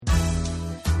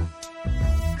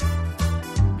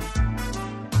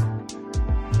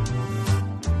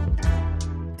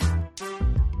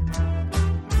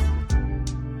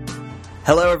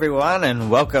Hello, everyone, and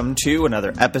welcome to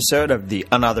another episode of the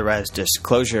Unauthorized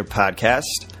Disclosure Podcast.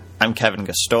 I'm Kevin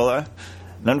Gostola,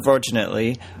 and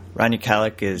unfortunately, Rania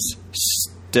Khalek is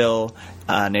still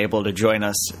unable to join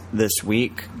us this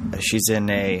week. She's in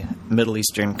a Middle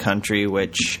Eastern country,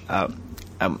 which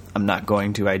I'm not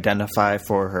going to identify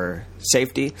for her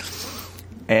safety,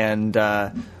 and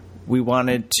we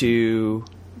wanted to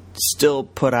still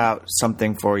put out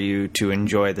something for you to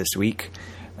enjoy this week,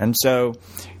 and so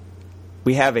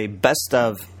we have a best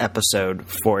of episode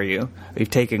for you. We've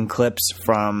taken clips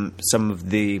from some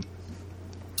of the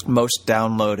most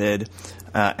downloaded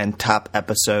and top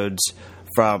episodes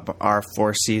from our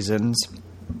 4 seasons.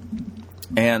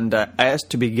 And as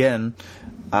to begin,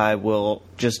 I will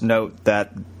just note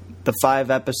that the 5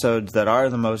 episodes that are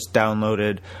the most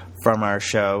downloaded from our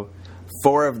show,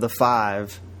 4 of the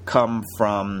 5 come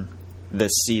from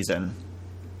this season.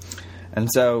 And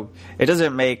so it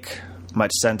doesn't make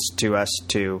much sense to us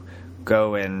to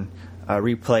go and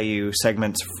replay you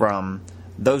segments from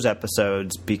those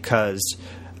episodes because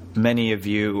many of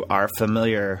you are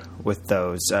familiar with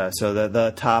those. So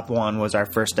the top one was our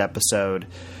first episode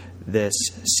this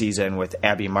season with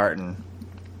Abby Martin.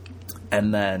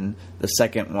 And then the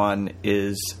second one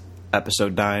is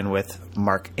episode 9 with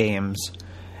Mark Ames.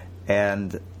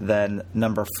 And then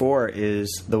number 4 is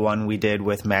the one we did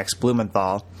with Max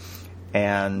Blumenthal.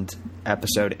 And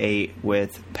episode 8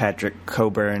 with Patrick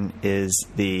Coburn is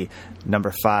the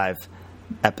number 5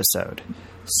 episode.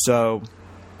 So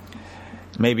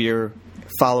maybe you're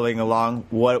following along.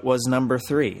 What was number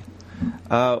 3?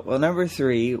 Well, number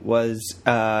 3 was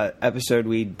episode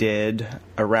we did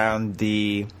around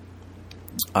the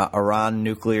Iran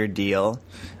nuclear deal,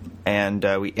 and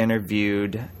we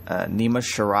interviewed Nima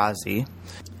Shirazi.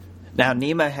 Now,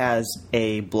 Nima has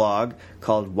a blog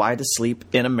called Why to Sleep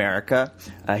in America.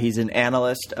 He's an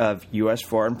analyst of U.S.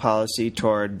 foreign policy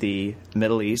toward the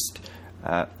Middle East,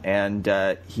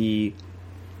 and he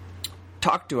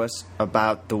talked to us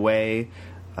about the way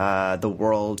the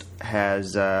world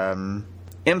has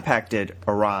impacted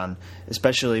Iran,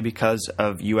 especially because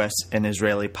of U.S. and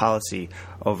Israeli policy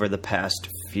over the past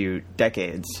few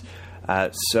decades.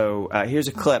 So here's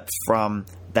a clip from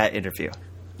that interview.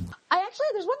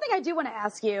 There's one thing I do want to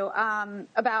ask you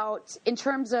about in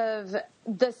terms of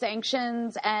the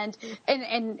sanctions and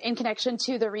in connection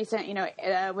to the recent,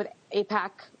 with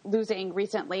AIPAC losing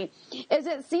recently, is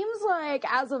it seems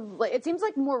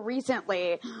like more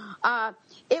recently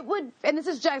it would, and this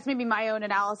is just maybe my own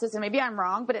analysis and maybe I'm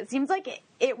wrong, but it seems like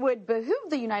it would behoove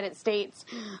the United States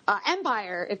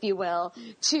empire, if you will,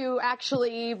 to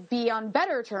actually be on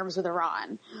better terms with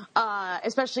Iran,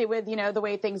 especially with, the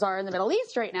way things are in the Middle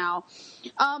East right now.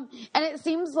 And it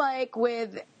seems like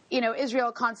with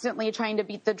Israel constantly trying to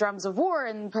beat the drums of war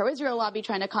and pro-Israel lobby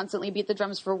trying to constantly beat the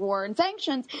drums for war and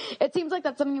sanctions, it seems like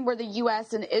that's something where the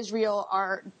U.S. and Israel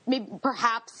are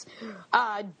perhaps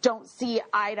don't see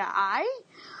eye to eye.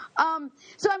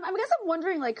 So I guess I'm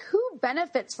wondering, who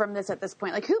benefits from this at this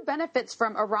point? Who benefits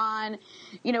from Iran,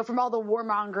 from all the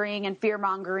warmongering and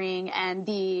fear-mongering and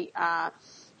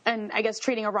and I guess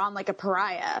treating Iran like a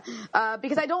pariah,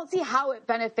 because I don't see how it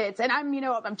benefits. And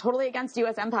I'm totally against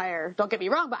U.S. empire. Don't get me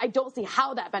wrong, but I don't see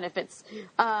how that benefits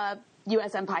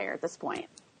U.S. empire at this point.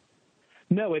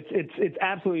 No, it's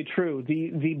absolutely true.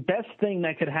 The best thing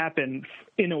that could happen,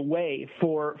 in a way,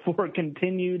 for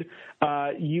continued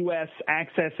U.S.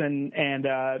 access and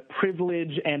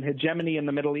privilege and hegemony in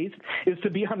the Middle East is to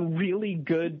be on really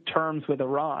good terms with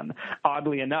Iran.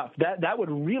 Oddly enough, that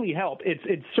would really help.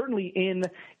 It's certainly in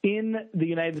the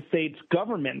United States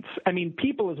government's,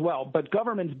 people as well, but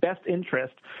government's best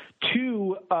interest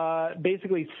to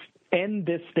basically end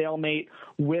this stalemate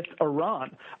with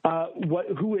Iran.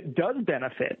 Who it does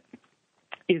benefit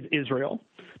is Israel,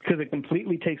 because it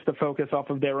completely takes the focus off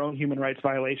of their own human rights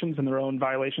violations and their own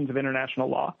violations of international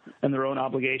law and their own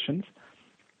obligations.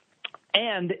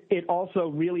 And it also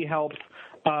really helps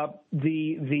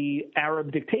the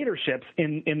Arab dictatorships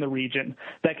in the region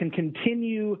that can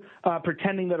continue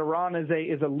pretending that Iran is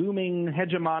a looming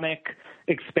hegemonic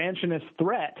expansionist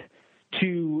threat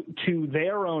to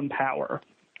their own power.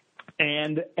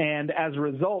 And as a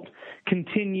result,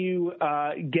 continue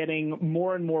getting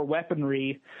more and more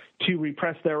weaponry to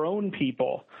repress their own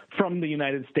people from the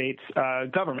United States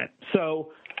government.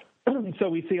 So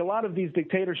we see a lot of these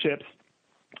dictatorships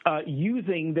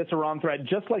using this Iran threat,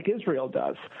 just like Israel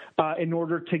does, in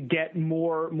order to get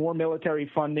more military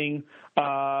funding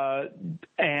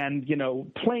and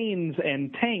planes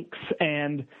and tanks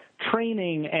and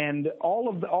training and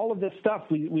all of this stuff.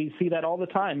 We see that all the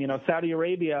time. Saudi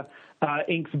Arabia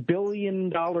inks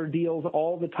billion-dollar deals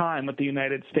all the time with the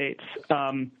United States.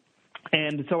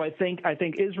 And so I think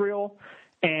Israel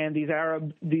and these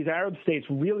Arab states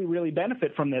really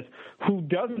benefit from this. Who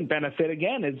doesn't benefit,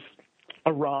 again, is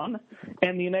Iran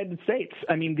and the United States.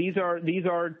 I mean, these are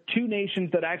two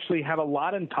nations that actually have a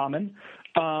lot in common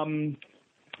in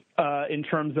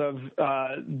terms of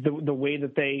the way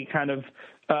that they kind of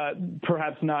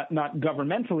perhaps not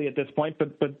governmentally at this point,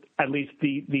 but at least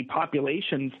the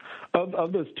populations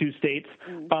of those two states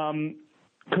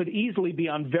could easily be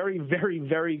on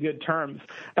very good terms.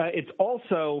 It's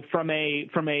also from a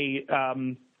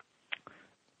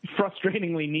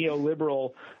frustratingly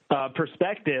neoliberal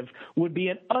perspective, would be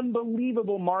an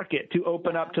unbelievable market to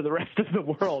open up to the rest of the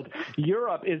world.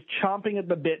 Europe is chomping at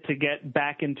the bit to get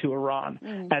back into Iran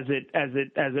as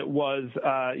it was,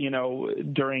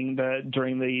 during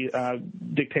the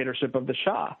dictatorship of the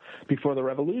Shah before the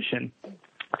revolution.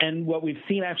 And what we've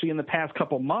seen actually in the past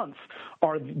couple months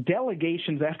are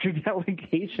delegations after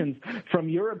delegations from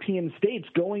European states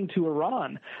going to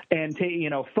Iran and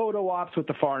photo ops with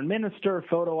the foreign minister,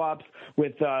 photo ops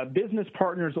with business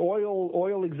partners,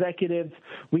 oil executives.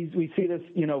 We see this,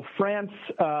 France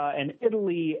and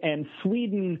Italy and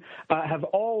Sweden have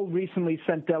all recently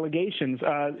sent delegations.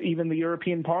 Even the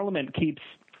European Parliament keeps.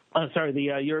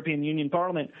 The European Union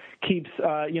Parliament keeps,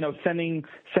 sending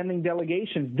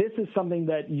delegations. This is something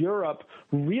that Europe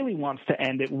really wants to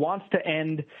end. It wants to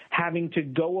end having to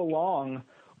go along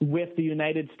with the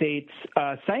United States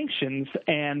sanctions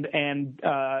and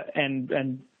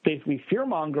basically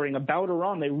fear-mongering about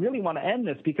Iran. They really want to end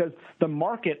this because the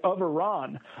market of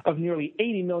Iran, of nearly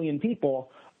 80 million people,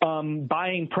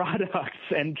 buying products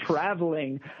and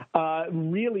traveling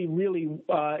really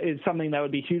is something that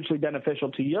would be hugely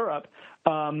beneficial to Europe.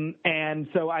 And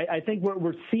so I think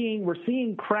we're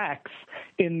seeing cracks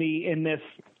in this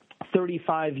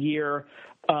 35-year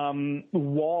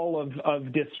wall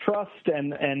of distrust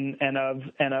and of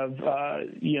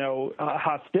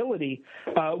hostility,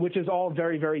 which is all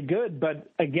very good. But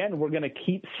again, we're going to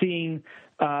keep seeing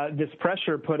this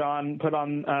pressure put on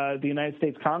the United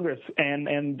States Congress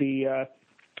and the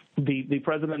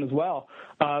president as well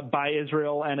by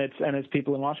Israel and its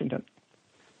people in Washington.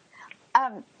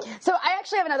 So I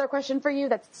actually have another question for you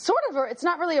that's it's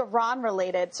not really Iran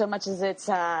related so much as it's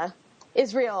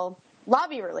Israel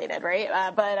lobby related, right?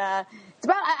 But it's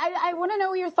about I want to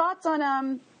know your thoughts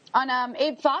on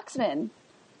Abe Foxman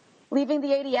leaving the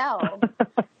ADL.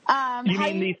 You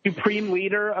mean the supreme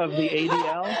leader of the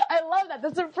ADL? I love that,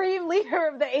 the supreme leader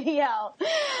of the ADL.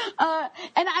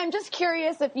 And I'm just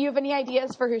curious if you have any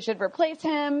ideas for who should replace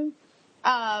him.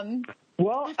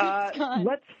 Well,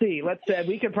 let's see.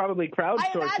 We could probably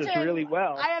crowdsource this really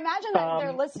well. I imagine that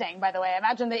they're listening. By the way, I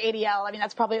imagine the ADL. I mean,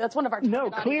 that's one of our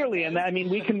clearly, and I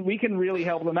mean we can really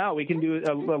help them out. We can do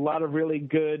a lot of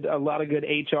good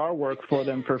HR work for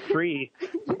them for free.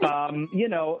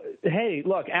 Hey,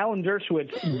 look, Alan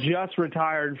Dershowitz just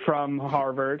retired from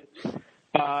Harvard.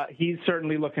 He's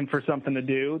certainly looking for something to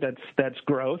do. That's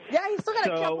growth. Yeah, he's still got a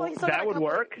couple. That would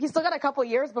work. He's still got a couple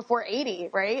years before 80,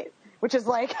 right? Which is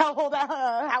like how old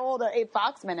Abe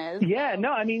Foxman is. Yeah, no,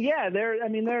 I mean, yeah,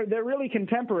 they're really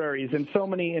contemporaries in so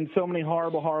many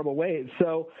horrible ways.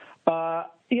 So,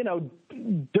 Dershowitz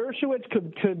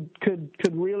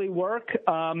could really work.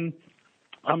 I'm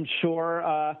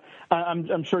sure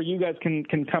you guys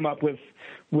can come up with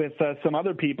some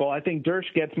other people. I think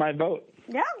Dersh gets my vote.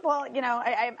 Yeah, well,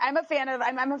 I'm a fan of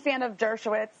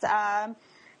Dershowitz. I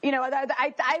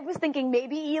was thinking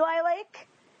maybe Eli Lake.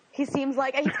 He seems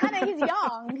like he's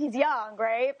young,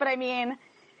 right? But I mean,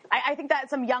 I think that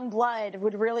some young blood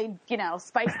would really,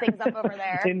 spice things up over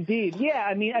there. Indeed, yeah.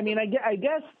 I mean, I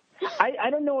guess I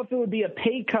don't know if it would be a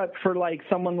pay cut for like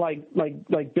someone like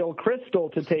Bill Kristol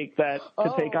to take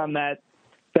on that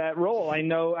role. I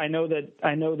know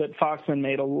that Foxman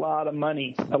made a lot of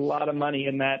money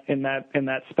in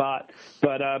that spot.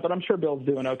 But I'm sure Bill's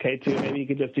doing okay too. Maybe he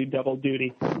could just do double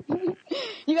duty.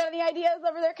 You got any ideas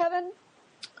over there, Kevin?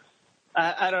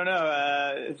 I don't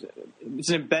know.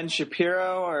 Is it Ben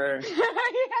Shapiro or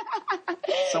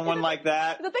someone like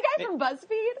that? Is that the guy from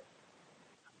BuzzFeed?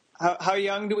 How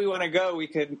young do we want to go? We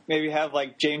could maybe have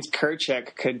like James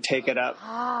Kerchak could take it up.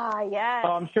 Ah, yes.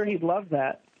 Oh, I'm sure he'd love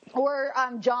that. Or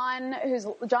John, is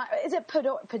it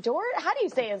Podor? How do you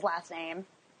say his last name?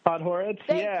 Podhoretz?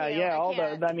 Yeah. All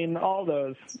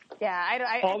those.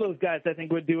 Yeah, all those guys I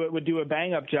think would do a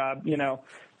bang up job.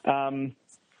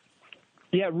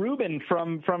 Yeah, Rubin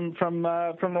from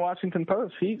the Washington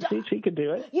Post. He could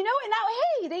do it.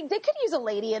 They could use a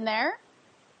lady in there.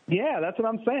 Yeah, that's what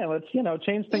I'm saying. Let's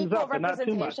change things up, but not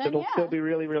too much. It'll still be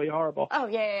really, really horrible. Oh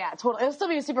yeah, totally. It'll still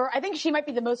be super. I think she might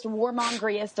be the most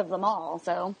warmongeriest of them all.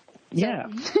 So. Yeah,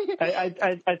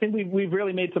 I think we've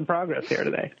really made some progress here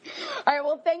today. All right,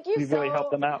 well, thank you. We've really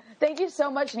helped them out. Thank you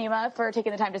so much, Nima, for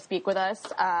taking the time to speak with us,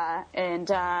 and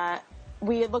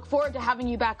we look forward to having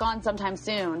you back on sometime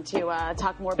soon to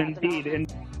talk more about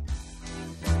Indeed.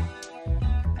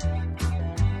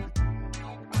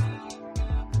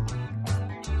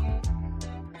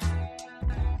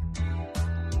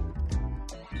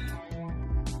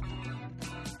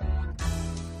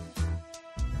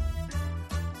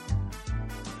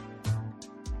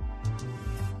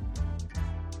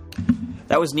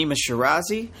 That was Nima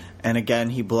Shirazi, and again,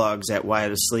 he blogs at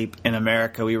Wyatt Asleep in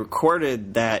America. We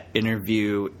recorded that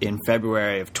interview in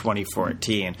February of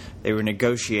 2014. They were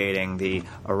negotiating the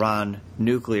Iran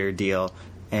nuclear deal,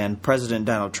 and President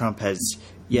Donald Trump has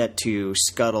yet to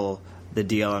scuttle the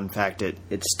deal. In fact, it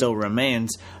still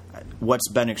remains. What's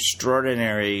been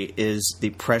extraordinary is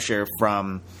the pressure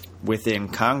from within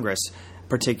Congress,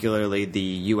 particularly the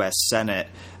U.S. Senate,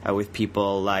 with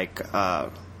people like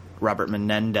Robert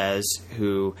Menendez,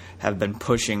 who have been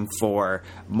pushing for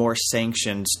more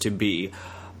sanctions to be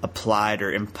applied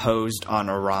or imposed on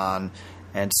Iran.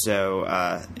 And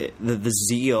so the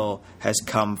zeal has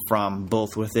come from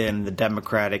both within the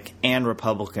Democratic and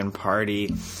Republican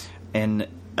Party, and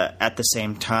at the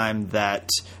same time that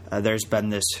there's been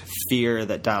this fear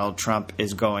that Donald Trump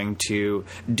is going to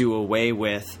do away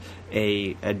with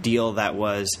a deal that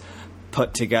was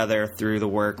put together through the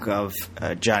work of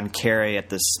John Kerry at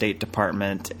the State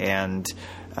Department and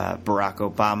Barack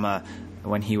Obama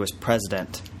when he was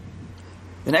president.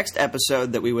 The next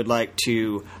episode that we would like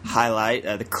to highlight,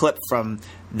 the clip from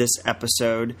this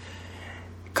episode,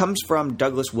 comes from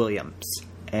Douglas Williams.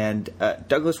 And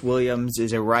Douglas Williams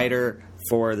is a writer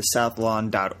for the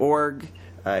Southlawn.org.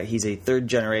 He's a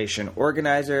third-generation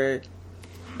organizer.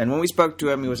 And when we spoke to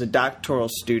him, he was a doctoral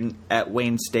student at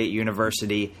Wayne State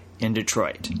University in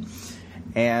Detroit.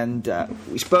 And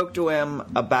we spoke to him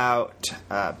about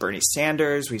Bernie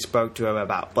Sanders. We spoke to him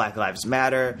about Black Lives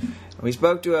Matter. And we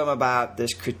spoke to him about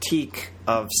this critique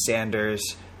of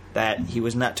Sanders that he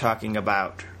was not talking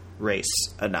about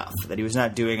race enough, that he was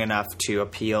not doing enough to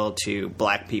appeal to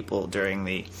black people during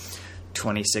the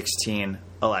 2016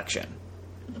 election.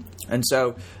 And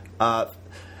so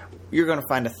you're going to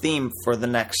find a theme for the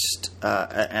next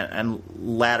and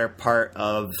latter part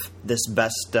of this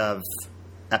best of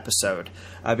episode,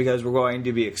 because we're going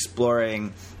to be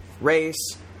exploring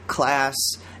race, class,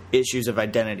 issues of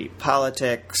identity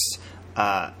politics,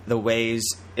 the ways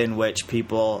in which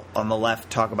people on the left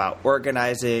talk about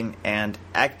organizing and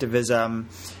activism.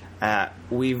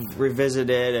 We've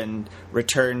revisited and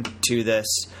returned to this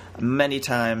many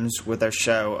times with our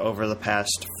show over the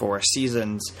past 4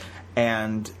 seasons,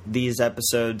 and these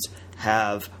episodes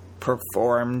have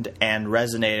performed and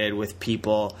resonated with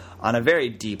people on a very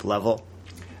deep level.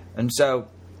 And so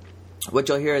what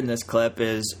you'll hear in this clip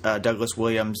is Douglas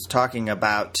Williams talking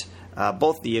about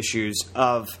both the issues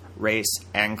of race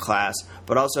and class,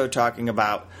 but also talking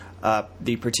about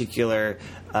the particular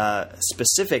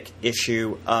specific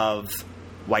issue of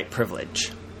white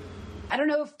privilege. I don't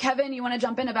know if, Kevin, you want to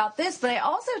jump in about this, but I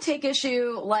also take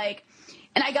issue,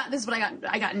 and I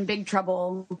got in big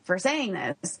trouble for saying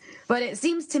this, but it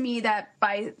seems to me that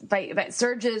by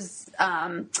Serge's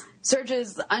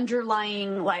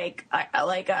underlying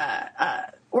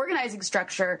organizing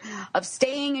structure of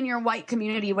staying in your white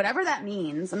community, whatever that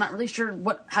means. I'm not really sure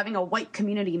what having a white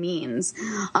community means,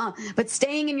 but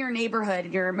staying in your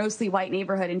neighborhood, your mostly white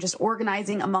neighborhood, and just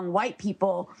organizing among white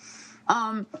people.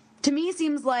 To me,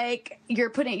 seems like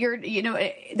they're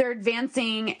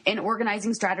advancing an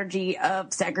organizing strategy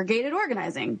of segregated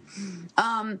organizing.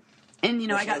 And,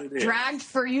 I got dragged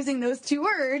for using those 2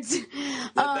 words.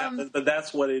 But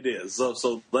that's what it is.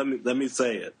 So let me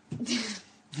say it.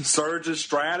 Serge's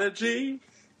strategy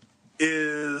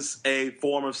is a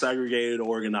form of segregated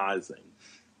organizing.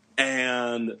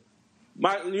 And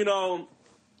I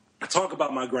talk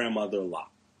about my grandmother a lot.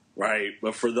 Right.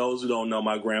 But for those who don't know,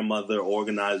 my grandmother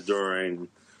organized during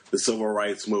the Civil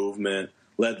Rights Movement,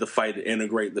 led the fight to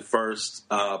integrate the first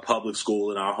public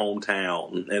school in our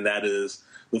hometown. And that is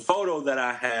the photo that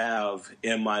I have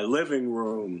in my living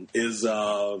room is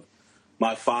of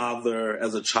my father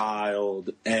as a child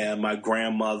and my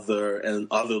grandmother and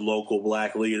other local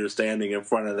black leaders standing in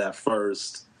front of that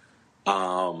first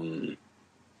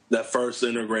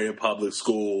integrated public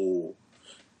school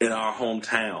in our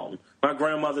hometown. My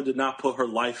grandmother did not put her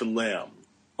life and limb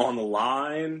on the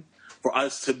line for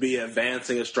us to be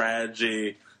advancing a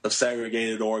strategy of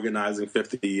segregated organizing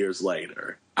 50 years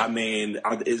later. I mean,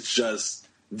 it's just,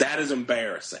 that is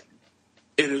embarrassing.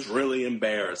 It is really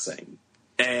embarrassing.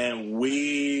 And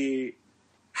we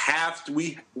have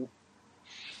to,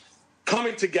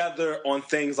 coming together on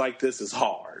things like this is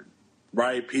hard,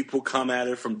 right? People come at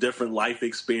it from different life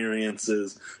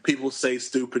experiences. People say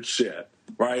stupid shit,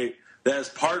 right? That's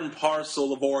part and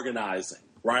parcel of organizing,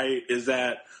 right? Is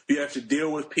that you have to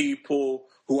deal with people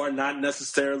who are not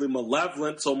necessarily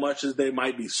malevolent so much as they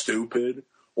might be stupid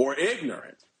or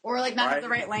ignorant. Or like not have the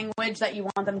right language that you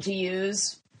want them to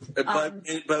use.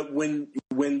 But when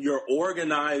you're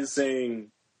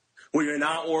organizing, when you're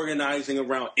not organizing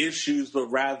around issues, but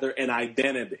rather an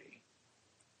identity,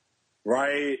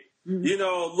 right? Mm-hmm. You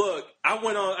know, look, I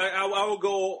would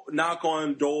go knock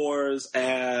on doors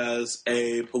as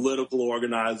a political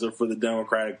organizer for the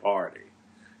Democratic Party,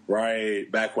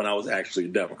 right? Back when I was actually a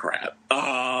Democrat.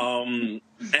 And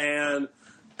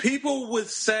people would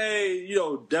say, you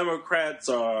know, Democrats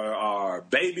are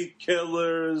baby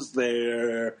killers,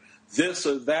 they're this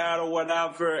or that or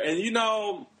whatever. And, you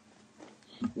know,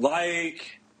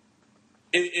 like,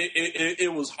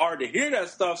 it was hard to hear that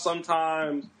stuff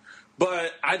sometimes,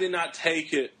 but I did not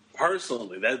take it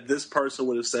personally that this person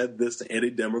would have said this to any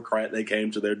Democrat that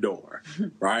came to their door,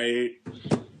 right?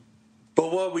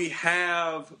 But what we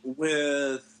have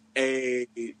with a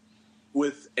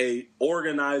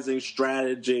organizing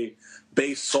strategy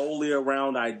based solely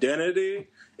around identity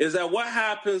is that what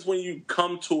happens when you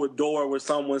come to a door where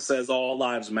someone says all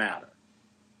lives matter,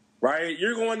 right?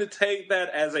 You're going to take that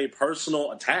as a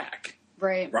personal attack,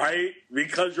 right?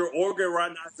 Because you're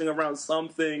organizing around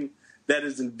something that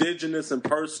is indigenous and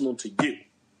personal to you,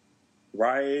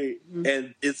 right? Mm-hmm.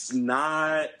 And it's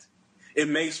not, it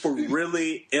makes for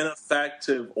really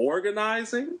ineffective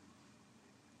organizing.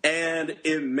 And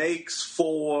it makes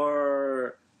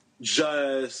for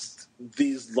just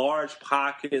these large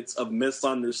pockets of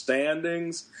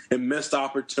misunderstandings and missed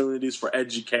opportunities for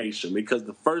education, because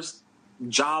the first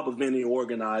job of any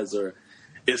organizer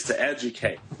is to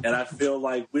educate. And I feel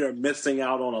like we are missing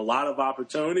out on a lot of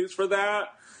opportunities for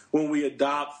that when we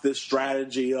adopt this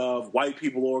strategy of white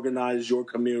people organize your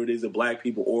communities and black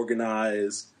people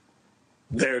organize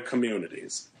their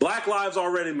communities. Black lives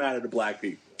already matter to black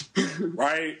people.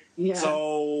 Right? Yeah.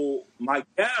 So my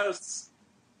guess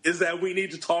is that we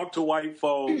need to talk to white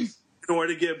folks in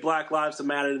order to get black lives to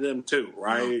matter to them too,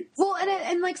 right? Well,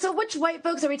 and like, so which white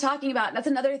folks are we talking about? That's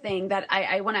another thing that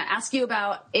I want to ask you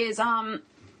about is,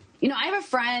 you know, I have a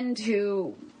friend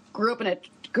who grew up in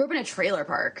a trailer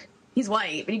park. He's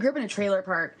white, but he grew up in a trailer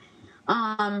park.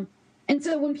 And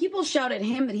so when people shout at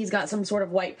him that he's got some sort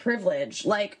of white privilege,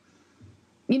 like,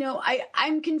 you know,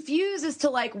 I'm confused as to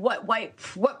like what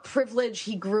privilege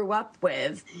he grew up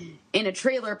with in a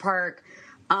trailer park,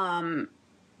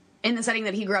 in the setting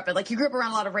that he grew up in. Like, he grew up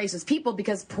around a lot of racist people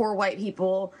because poor white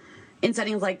people in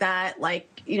settings like that,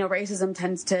 like, you know, racism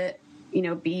tends to, you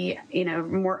know, be, you know,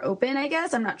 more open, I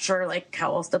guess. I'm not sure like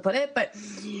how else to put it, but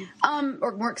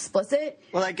or more explicit.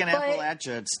 Well, like in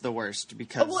Appalachia, it's the worst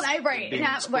because right,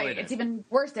 it's even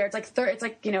worse there. It's like it's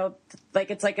like, you know, like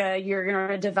it's like you're in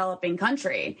a developing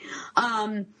country.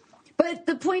 But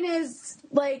the point is,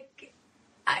 like,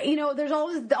 you know, there's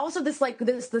always also this like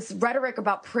this rhetoric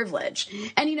about privilege,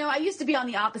 and you know, I used to be on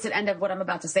the opposite end of what I'm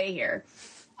about to say here.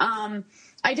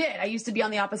 I did. I used to be on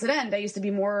the opposite end. I used to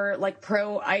be more like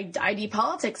pro ID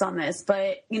politics on this.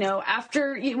 But, you know,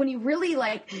 when you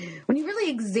really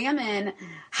examine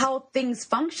how things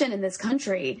function in this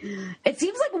country, it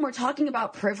seems like when we're talking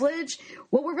about privilege,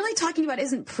 what we're really talking about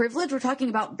isn't privilege. We're talking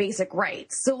about basic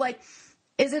rights. So, like,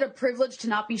 is it a privilege to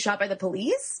not be shot by the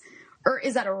police? Or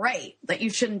is that a right that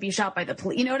you shouldn't be shot by the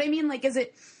police? You know what I mean? Like, is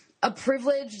it a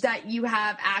privilege that you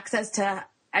have access to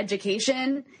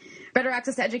education, better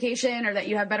access to education, or that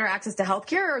you have better access to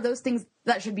healthcare, or those things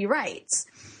that should be rights?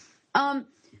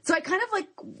 So I kind of like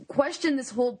question this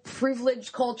whole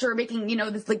privilege culture, making, you know,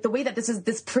 this like the way that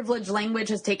this privilege language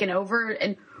has taken over,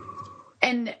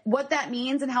 and what that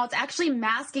means, and how it's actually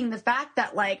masking the fact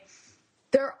that like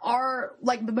there are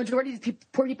like the majority of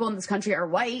poor people in this country are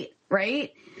white,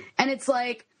 right? And it's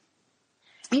like,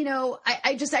 you know,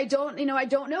 I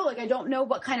don't know. Like, I don't know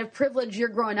what kind of privilege you're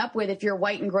growing up with if you're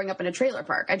white and growing up in a trailer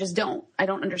park. I just don't. I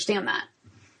don't understand that.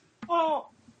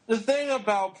 Well, the thing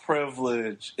about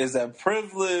privilege is that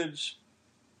privilege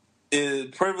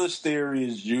theory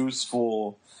is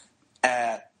useful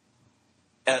at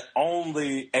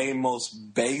only a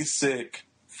most basic,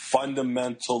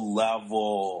 fundamental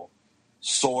level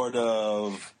sort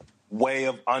of way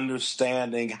of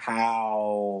understanding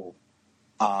how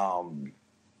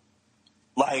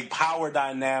like power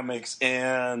dynamics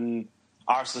in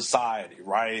our society,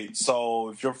 right? So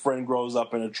if your friend grows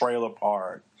up in a trailer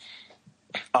park,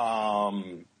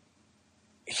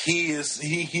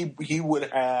 he would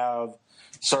have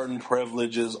certain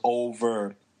privileges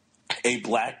over a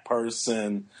black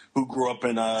person who grew up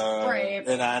in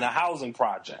a housing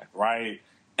project, right?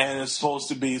 And it's supposed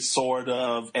to be sort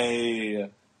of a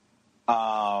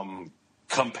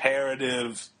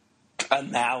comparative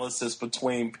analysis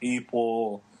between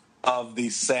people of the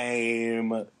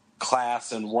same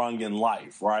class and rung in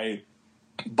life, right?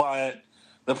 But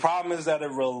the problem is that it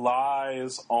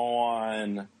relies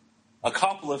on a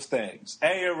couple of things.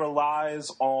 It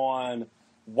relies on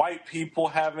white people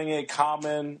having a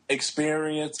common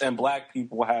experience and black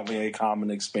people having a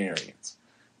common experience,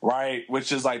 right?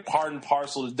 Which is like part and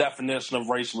parcel the definition of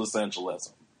racial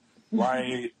essentialism,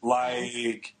 right?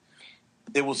 Like,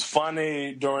 it was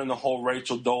funny during the whole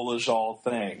Rachel Dolezal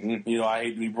thing. You know, I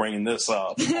hate to be bringing this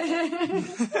up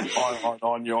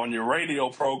on your radio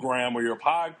program or your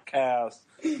podcast,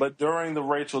 but during the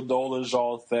Rachel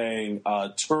Dolezal thing,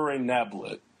 Turing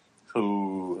Neblett,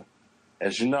 who,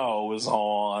 as you know, is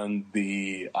on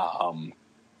the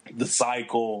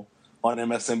Cycle on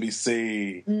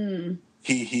MSNBC,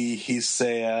 he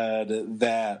said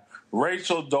that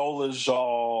Rachel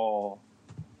Dolezal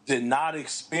did not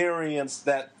experience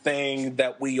that thing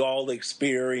that we all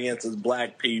experience as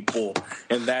black people,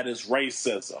 and that is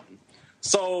racism.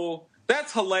 So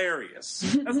that's hilarious.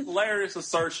 That's a hilarious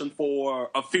assertion for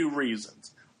a few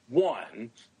reasons. One,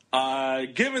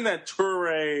 given that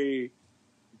Toure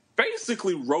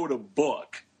basically wrote a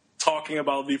book talking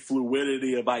about the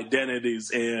fluidity of identities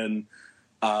in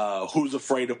Who's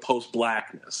Afraid of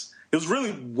Post-Blackness, it was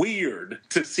really weird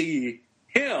to see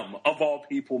him, of all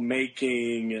people,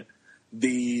 making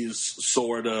these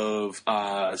sort of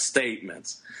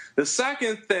statements. The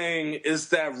second thing is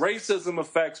that racism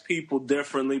affects people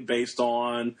differently based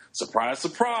on, surprise,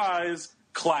 surprise,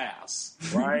 class,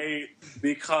 right?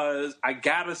 Because I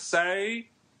gotta say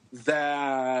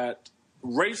that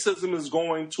racism is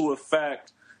going to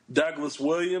affect Douglas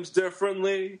Williams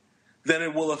differently than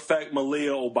it will affect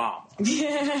Malia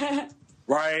Obama.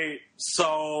 Right?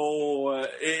 So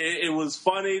it was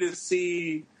funny to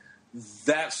see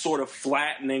that sort of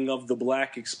flattening of the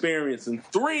black experience. And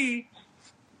three,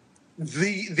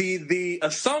 the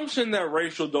assumption that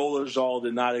Rachel Dolezal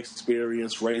did not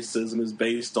experience racism is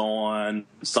based on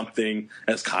something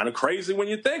that's kind of crazy when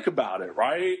you think about it,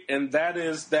 right? And that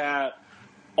is that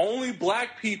only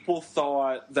black people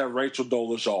thought that Rachel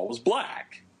Dolezal was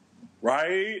black,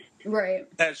 right? Right.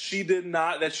 That she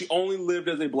only lived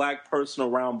as a black person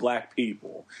around black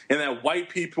people, and that white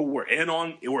people were in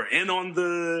on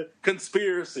the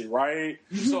conspiracy, right?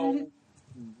 So,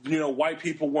 you know, white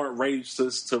people weren't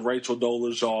racist to Rachel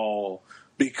Dolezal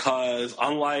because,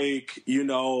 unlike, you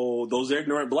know, those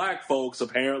ignorant black folks,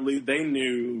 apparently they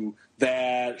knew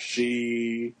that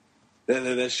she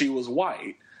was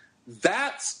white.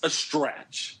 That's a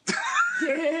stretch.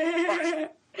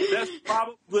 Right. That's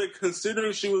probably,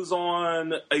 considering she was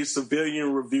on a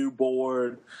civilian review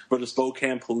board for the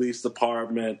Spokane Police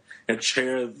Department and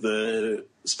chaired the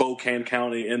Spokane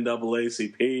County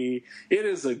NAACP, it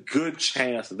is a good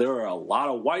chance that there are a lot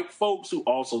of white folks who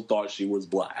also thought she was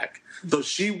black. So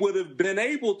she would have been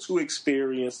able to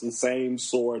experience the same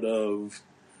sort of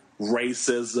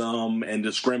racism and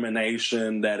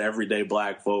discrimination that everyday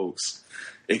black folks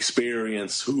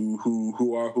experience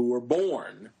who are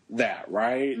born that,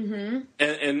 right?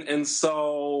 And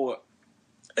so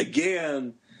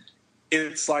again,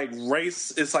 it's like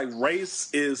race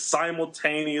is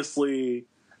simultaneously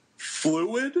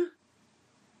fluid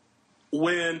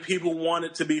when people want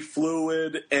it to be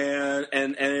fluid, and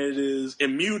it is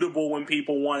immutable when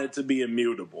people want it to be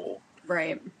immutable.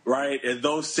 Right. Right. And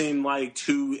those seem like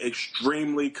two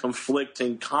extremely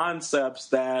conflicting concepts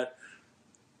that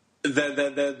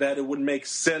it would make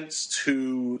sense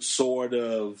to sort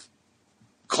of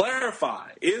clarify.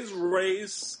 Is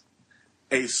race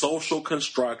a social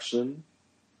construction,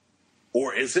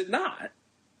 or is it not?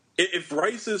 If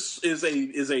race is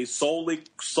a solely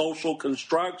social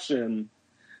construction,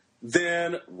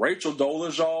 then Rachel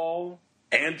Dolezal,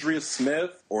 Andrea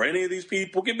Smith, or any of these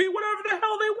people can be whatever the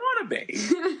hell they want to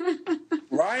be.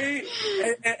 Right?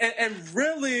 And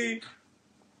really,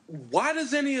 why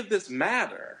does any of this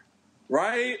matter?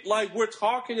 Right? Like, we're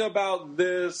talking about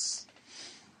this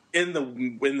in the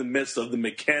midst of the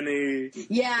McKinney,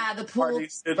 the pool,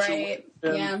 right?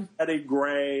 Eddie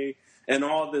Gray, and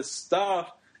all this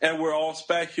stuff, and we're all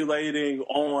speculating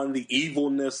on the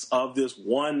evilness of this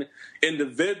one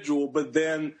individual. But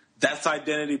then that's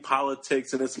identity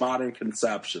politics in its modern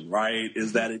conception, right?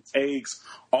 Is that it takes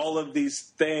all of these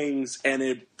things and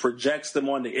it projects them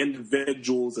onto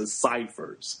individuals as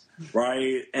ciphers,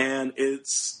 right? And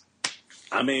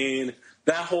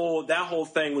that whole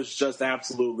thing was just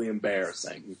absolutely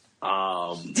embarrassing.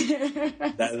 That's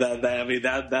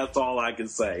all I can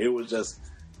say. It was just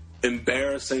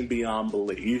embarrassing beyond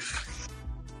belief.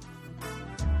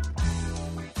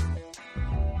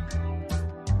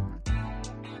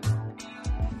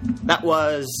 That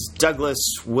was Douglas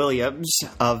Williams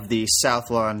of the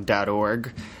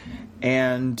Southlawn.org,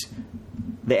 and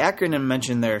the acronym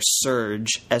mentioned there, SURJ,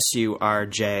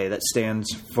 S-U-R-J, that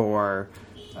stands for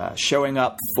Showing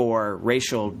Up for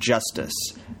Racial Justice,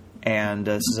 and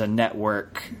this is a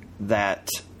network that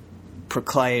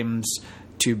proclaims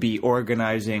to be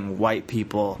organizing white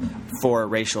people for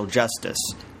racial justice.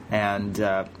 And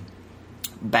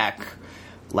back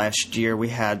last year, we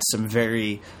had some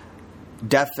very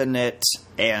definite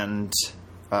and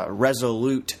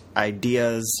resolute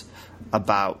ideas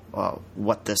about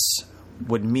what this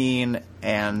would mean,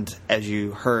 and as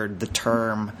you heard, the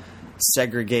term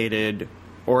segregated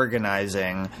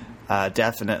organizing,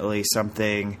 definitely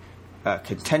something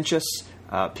contentious.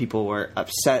 People were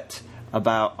upset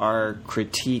about our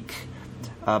critique,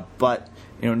 but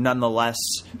nonetheless,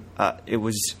 it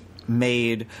was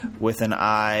made with an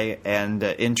eye and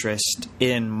interest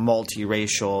in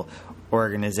multiracial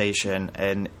organization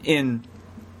and in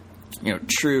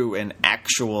true and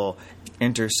actual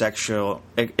intersectional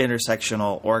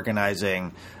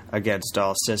organizing against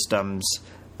all systems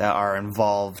that are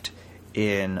involved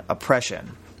in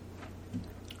oppression.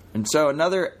 And so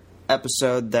another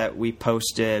episode that we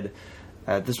posted,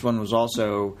 this one was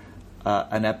also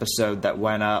an episode that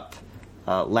went up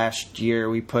last year.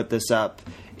 We put this up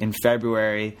in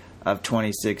February of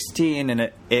 2016,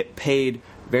 and it paid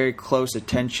very close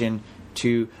attention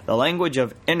to the language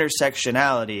of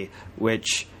intersectionality,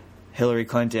 which Hillary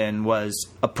Clinton was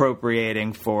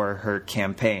appropriating for her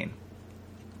campaign.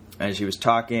 And she was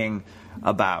talking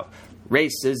about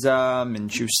racism, and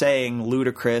she was saying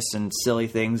ludicrous and silly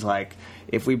things like,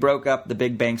 if we broke up the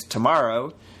big banks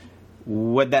tomorrow,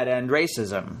 would that end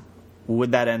racism?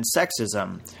 Would that end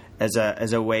sexism? As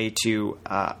a way to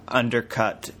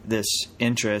undercut this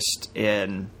interest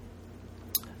in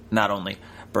not only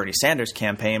Bernie Sanders'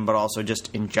 campaign, but also just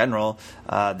in general,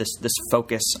 this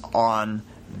focus on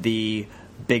the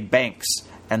big banks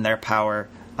and their power,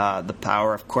 the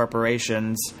power of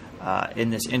corporations, in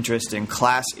this interest in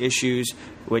class issues,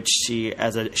 which she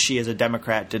as a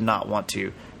Democrat did not want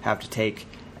to have to take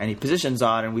any positions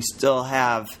on, and we still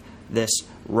have this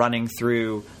running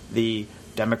through the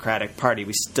Democratic Party.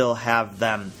 We still have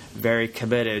them very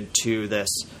committed to this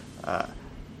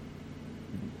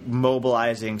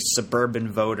mobilizing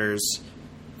suburban voters,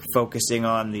 focusing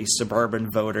on the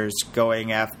suburban voters,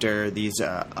 going after these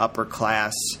upper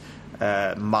class,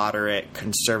 moderate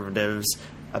conservatives,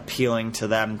 appealing to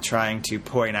them, trying to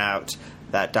point out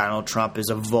that Donald Trump is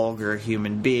a vulgar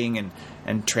human being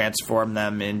and transform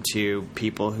them into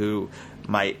people who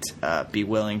might be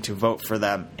willing to vote for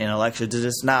them in elections. It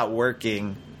is not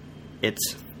working.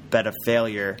 It's been a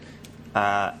failure.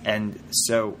 And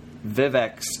so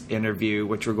Vivek's interview,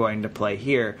 which we're going to play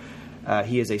here,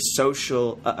 he is a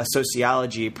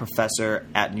sociology professor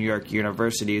at New York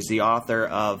University. He's the author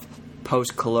of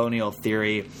Post-Colonial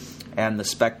Theory and The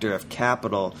Specter of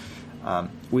Capital.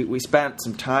 We spent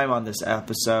some time on this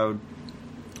episode,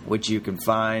 which you can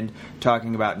find,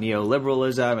 talking about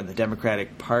neoliberalism and the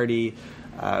Democratic Party.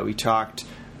 We talked,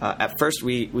 at first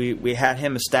we had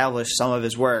him establish some of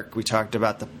his work. We talked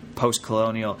about the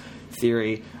post-colonial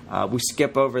theory. We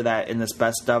skip over that in this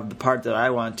best of. The part that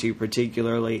I want to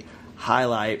particularly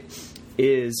highlight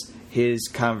is his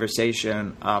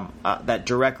conversation that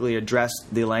directly addressed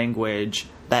the language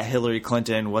that Hillary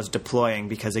Clinton was deploying,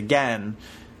 because again,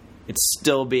 it's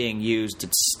still being used.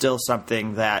 It's still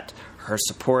something that her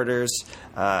supporters,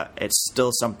 it's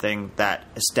still something that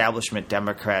establishment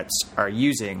Democrats are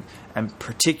using, and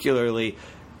particularly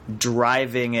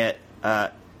driving it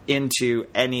into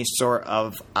any sort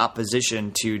of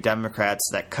opposition to Democrats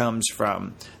that comes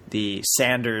from the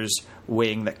Sanders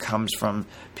wing, that comes from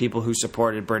people who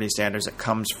supported Bernie Sanders, that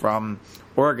comes from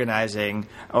organizing,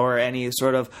 or any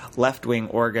sort of left-wing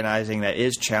organizing that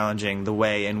is challenging the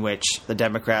way in which the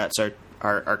Democrats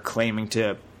are claiming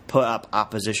to put up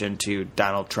opposition to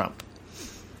Donald Trump.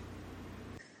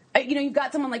 You've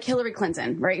got someone like Hillary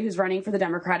Clinton, right, who's running for the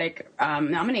Democratic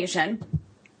nomination.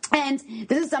 And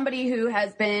this is somebody who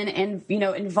has been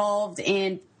involved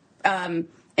in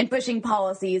pushing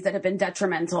policies that have been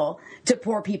detrimental to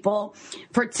poor people,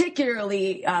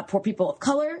 particularly poor people of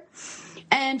color.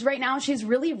 And right now she's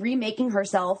really remaking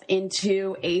herself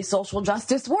into a social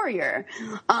justice warrior,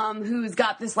 who's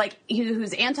got this,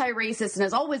 who's anti-racist and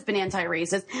has always been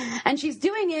anti-racist. And she's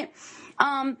doing it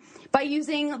by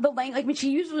using the language. Like, I mean,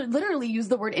 she literally used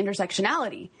the word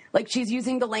intersectionality. Like, she's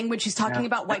using the language. She's talking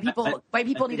about white people. White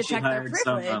people need to check their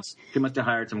privilege. She must have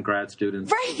hired some grad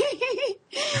students, right?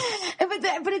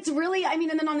 But it's really, I mean,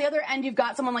 and then on the other end, you've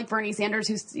got someone like Bernie Sanders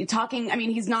who's talking. I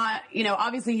mean, he's not,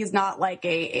 obviously he's not like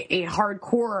a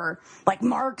hardcore like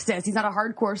Marxist. He's not a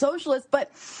hardcore socialist,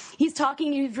 but he's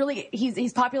talking.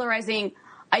 He's popularizing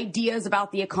ideas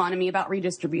about the economy, about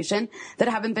redistribution that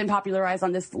haven't been popularized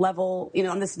on this level,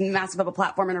 on this massive of a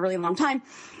platform in a really long time.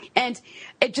 And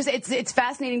it's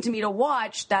fascinating to me to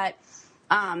watch that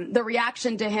the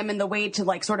reaction to him and the way to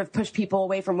like sort of push people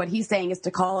away from what he's saying is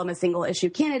to call him a single issue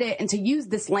candidate and to use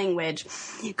this language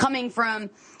coming from,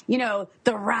 the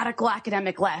radical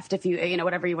academic left, if you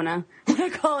whatever you want to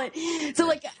call it. So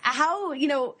like how,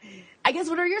 I guess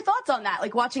what are your thoughts on that?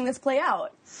 Like watching this play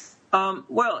out?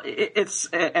 Well, it's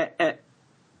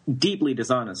deeply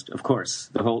dishonest, of course.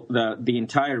 The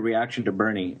entire reaction to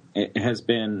Bernie has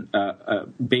been a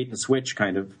bait and switch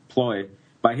kind of ploy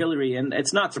by Hillary, and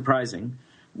it's not surprising.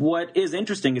 What is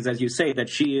interesting is, as you say, that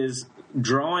she is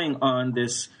drawing on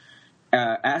this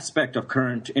aspect of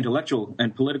current intellectual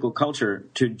and political culture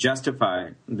to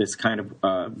justify this kind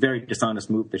of very dishonest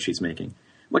move that she's making.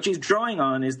 What she's drawing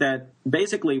on is that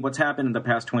basically what's happened in the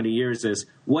past 20 years is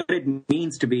what it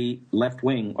means to be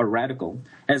left-wing or radical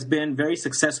has been very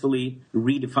successfully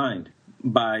redefined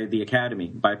by the academy,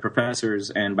 by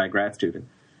professors, and by grad students.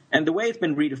 And the way it's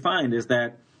been redefined is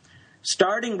that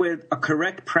starting with a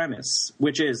correct premise,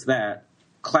 which is that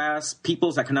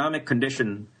people's economic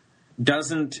condition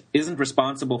isn't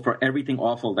responsible for everything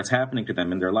awful that's happening to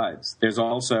them in their lives. There's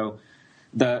also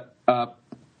the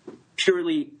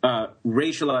purely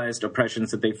racialized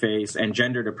oppressions that they face and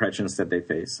gendered oppressions that they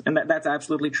face. And that's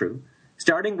absolutely true.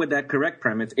 Starting with that correct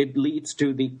premise, it leads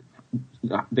to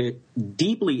the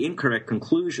deeply incorrect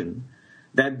conclusion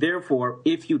that, therefore,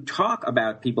 if you talk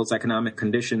about people's economic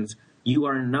conditions, you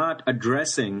are not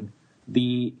addressing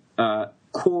the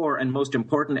core and most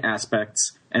important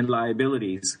aspects and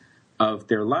liabilities of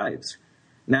their lives.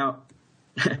 Now,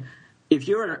 if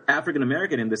you're an African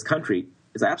American in this country,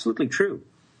 it's absolutely true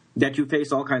that you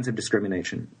face all kinds of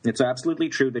discrimination. It's absolutely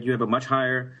true that you have a much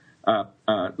higher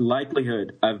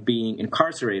likelihood of being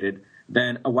incarcerated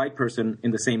than a white person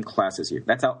in the same class as you.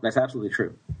 That's absolutely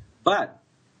true. But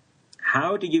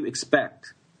how do you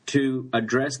expect to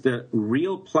address the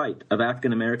real plight of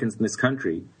African Americans in this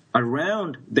country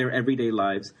around their everyday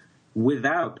lives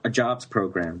without a jobs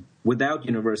program, without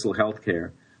universal health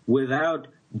care, without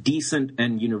decent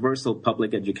and universal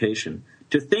public education?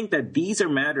 To think that these are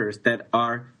matters that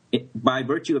are, by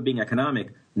virtue of being economic,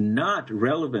 not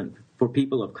relevant for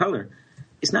people of color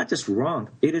is not just wrong,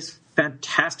 it is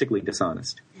fantastically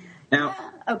dishonest. Now,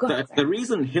 the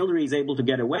reason Hillary is able to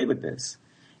get away with this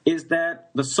is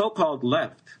that the so-called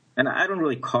left, and I don't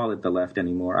really call it the left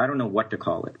anymore, I don't know what to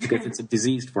call it, because it's a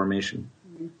diseased formation.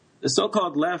 The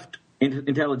so-called left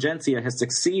intelligentsia has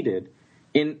succeeded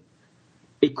in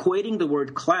equating the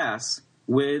word class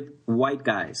with white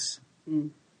guys.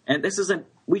 And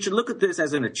we should look at this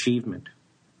as an achievement,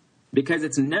 because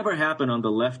it's never happened on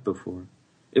the left before.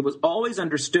 It was always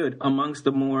understood amongst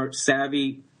the more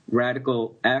savvy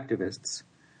radical activists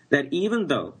that even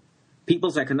though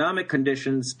people's economic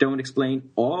conditions don't explain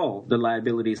all the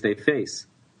liabilities they face,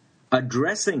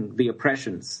 addressing the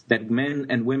oppressions that men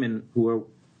and women who are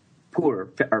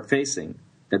poor are facing,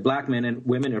 that black men and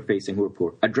women are facing who are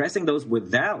poor, addressing those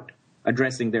without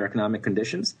addressing their economic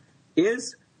conditions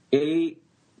is a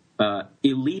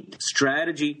elite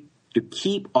strategy to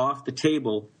keep off the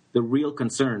table the real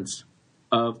concerns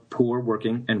of poor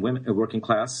working and women, working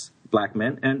class black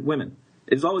men and women.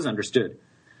 It's always understood.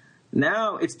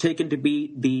 Now it's taken to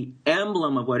be the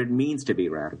emblem of what it means to be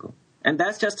radical. And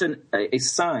that's just a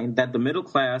sign that the middle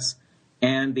class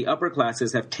and the upper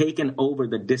classes have taken over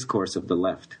the discourse of the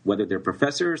left, whether they're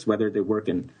professors, whether they work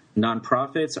in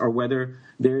nonprofits, or whether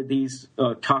they're these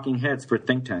talking heads for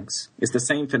think tanks. It's the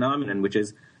same phenomenon, which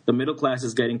is the middle class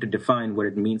is getting to define what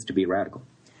it means to be radical.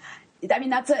 I mean,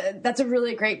 that's a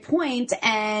really great point,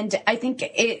 and I think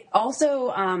it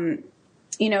also,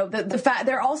 the fact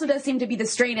there also does seem to be the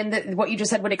strain, and what you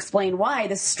just said would explain why,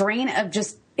 the strain of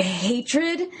just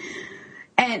hatred,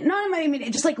 and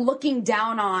just like looking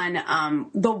down on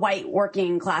the white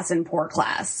working class and poor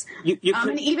class,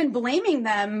 and even blaming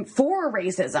them for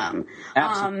racism.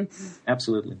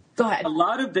 Absolutely. Go ahead. A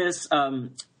lot of this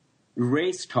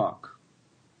race talk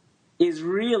is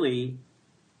really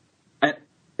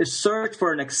a search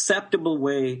for an acceptable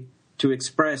way to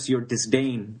express your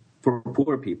disdain for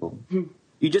poor people.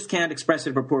 You just can't express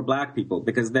it for poor black people,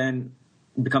 because then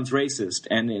becomes racist.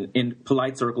 And in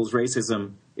polite circles,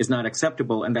 racism is not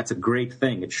acceptable, and that's a great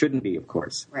thing. It shouldn't be, of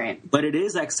course. Right. But it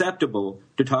is acceptable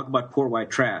to talk about poor white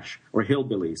trash or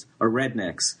hillbillies or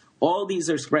rednecks. All these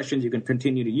are expressions you can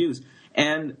continue to use.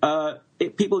 And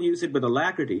people use it with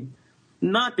alacrity,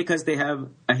 not because they have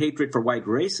a hatred for white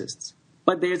racists,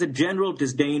 but there's a general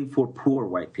disdain for poor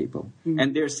white people. Mm-hmm.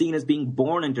 And they're seen as being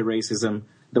born into racism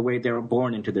the way they're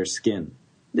born into their skin.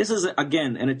 This is,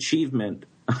 again, an achievement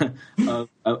of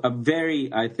a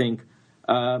very, I think,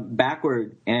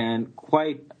 backward and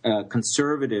quite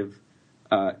conservative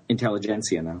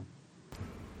intelligentsia now.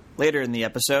 Later in the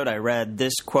episode, I read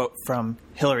this quote from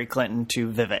Hillary Clinton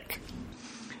to Vivek.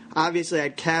 Obviously,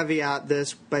 I'd caveat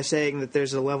this by saying that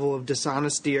there's a level of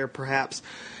dishonesty or perhaps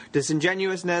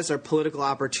disingenuousness or political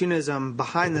opportunism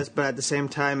behind this, but at the same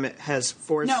time, it has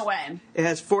force. No way. It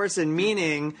has force and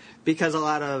meaning because a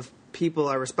lot of people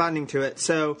are responding to it.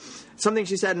 So something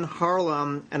she said in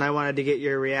Harlem, and I wanted to get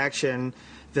your reaction,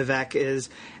 Vivek, is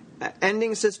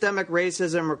ending systemic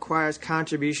racism requires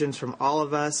contributions from all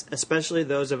of us, especially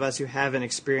those of us who haven't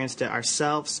experienced it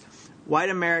ourselves. White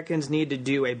Americans need to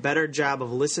do a better job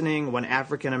of listening when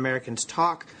African Americans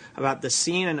talk about the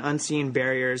seen and unseen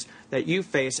barriers that you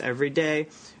face every day.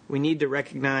 We need to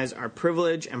recognize our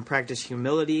privilege and practice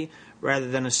humility rather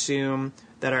than assume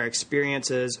that our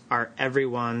experiences are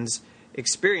everyone's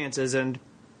experiences. And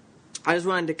I just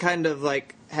wanted to kind of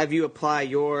have you apply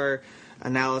your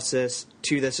analysis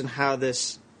to this and how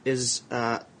this is,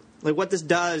 what this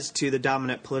does to the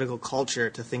dominant political culture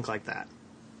to think like that.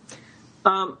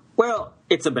 Well,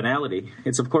 it's a banality.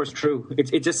 It's, of course, true. It's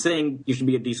just saying you should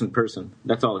be a decent person.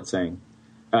 That's all it's saying.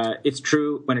 It's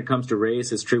true when it comes to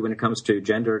race. It's true when it comes to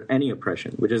gender, any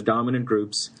oppression, which is dominant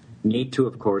groups need to,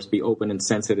 of course, be open and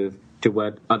sensitive to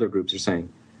what other groups are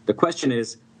saying. The question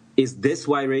is this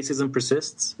why racism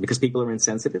persists? Because people are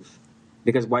insensitive?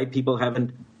 Because white people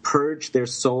haven't purged their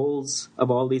souls of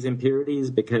all these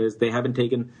impurities? Because they haven't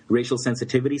taken racial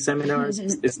sensitivity seminars?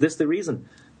 Is this the reason?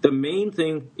 The main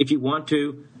thing, if you want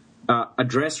to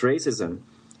address racism,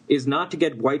 is not to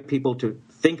get white people to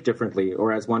think differently,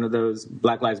 or as one of those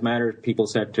Black Lives Matter people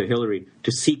said to Hillary,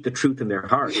 to seek the truth in their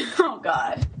heart. Oh,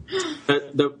 God.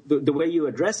 The way you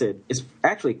address it is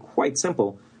actually quite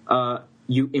simple.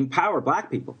 You empower black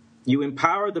people. You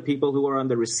empower the people who are on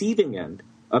the receiving end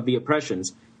of the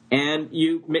oppressions, and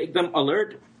you make them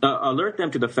alert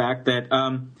them to the fact that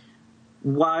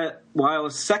while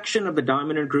a section of the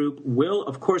dominant group will,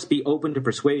 of course, be open to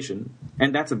persuasion,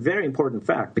 and that's a very important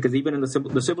fact, because even in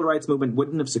the civil rights movement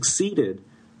wouldn't have succeeded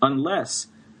unless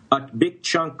a big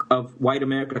chunk of white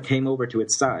America came over to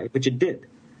its side, which it did.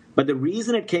 But the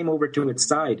reason it came over to its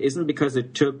side isn't because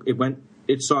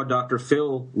it saw Dr.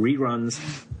 Phil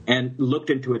reruns and looked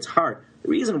into its heart. The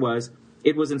reason was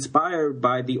it was inspired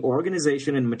by the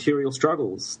organization and material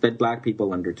struggles that black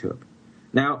people undertook.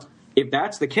 Now, if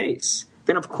that's the case,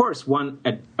 then of course one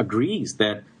agrees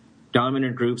that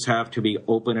dominant groups have to be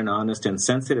open and honest and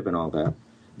sensitive and all that.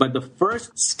 But the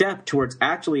first step towards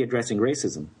actually addressing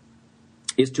racism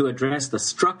is to address the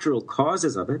structural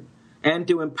causes of it and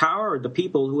to empower the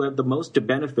people who have the most to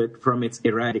benefit from its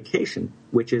eradication,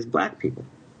 which is black people.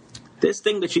 This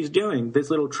thing that she's doing, this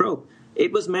little trope,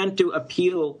 it was meant to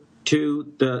appeal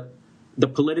to the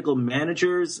political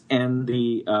managers and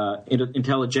the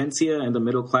intelligentsia and the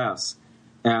middle class,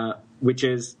 which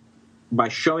is by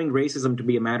showing racism to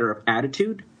be a matter of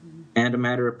attitude and a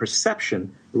matter of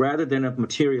perception rather than of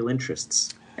material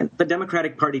interests. And the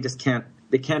Democratic Party just can't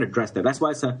address that. That's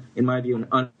why it's, in my view,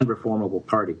 an unreformable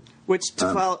party. Which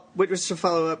to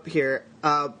follow up here,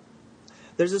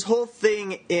 there's this whole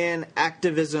thing in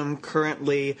activism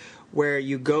currently where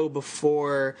you go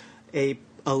before a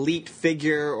elite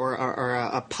figure or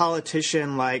a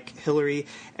politician like Hillary,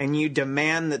 and you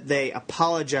demand that they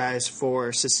apologize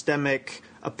for systemic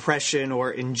oppression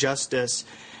or injustice.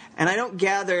 And I don't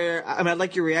gather, I'd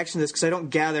like your reaction to this, because I don't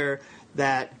gather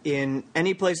that in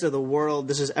any place of the world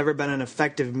this has ever been an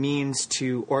effective means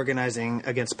to organizing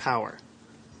against power.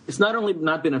 It's not only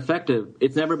not been effective,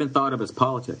 it's never been thought of as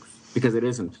politics, because it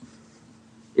isn't.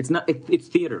 It's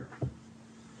theater.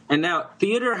 And now,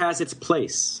 theater has its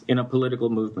place in a political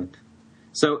movement.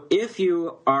 So if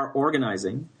you are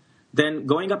organizing, then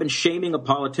going up and shaming a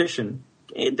politician,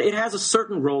 it has a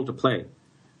certain role to play.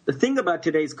 The thing about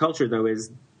today's culture, though,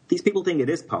 is these people think it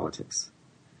is politics.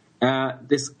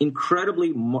 This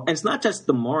incredibly, and it's not just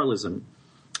the moralism.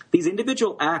 These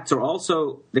individual acts are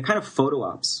also, they're kind of photo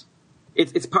ops.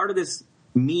 It's part of this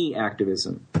me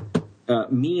activism.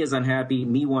 Me is unhappy,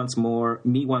 me wants more,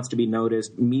 me wants to be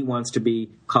noticed, me wants to be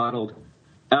coddled.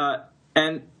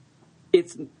 And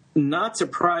it's not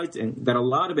surprising that a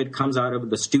lot of it comes out of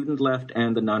the student left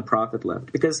and the nonprofit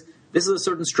left, because this is a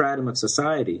certain stratum of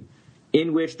society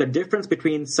in which the difference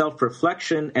between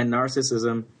self-reflection and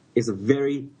narcissism is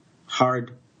very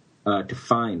hard to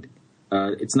find.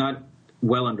 It's not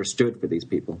well understood for these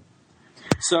people.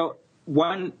 So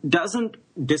one doesn't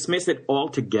dismiss it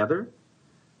altogether,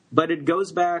 but it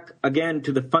goes back, again,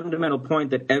 to the fundamental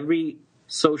point that every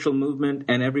social movement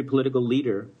and every political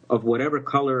leader of whatever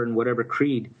color and whatever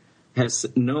creed has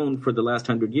known for the last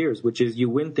 100 years, which is you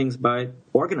win things by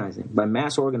organizing, by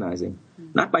mass organizing,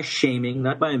 not by shaming,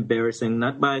 not by embarrassing,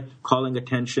 not by calling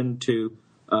attention to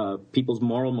people's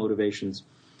moral motivations,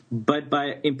 but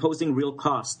by imposing real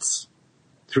costs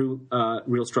through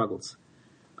real struggles.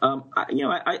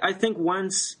 I think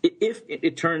once, if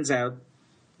it turns out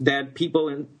that people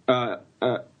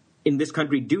in this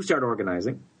country do start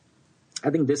organizing,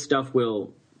 I think this stuff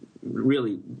will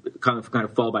really kind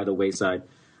of fall by the wayside.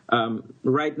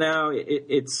 Right now,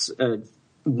 it's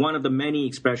one of the many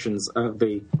expressions of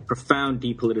the profound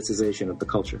depoliticization of the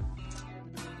culture.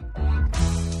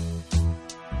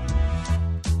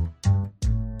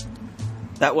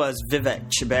 That was Vivek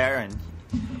Chibber, and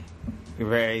we were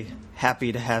very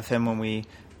happy to have him when we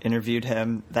interviewed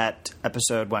him. That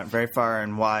episode went very far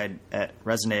and wide. It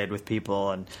resonated with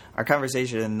people, and our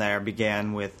conversation there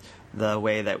began with the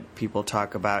way that people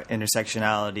talk about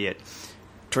intersectionality.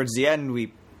 Towards the end,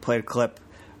 we played a clip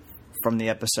from the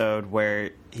episode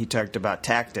where he talked about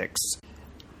tactics.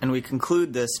 And we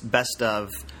conclude this best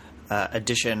of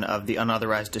edition of the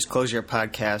Unauthorized Disclosure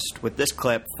podcast with this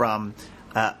clip from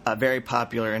a very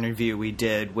popular interview we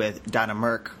did with Donna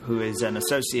Merck, who is an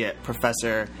associate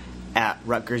professor at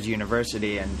Rutgers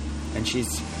University, and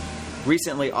she's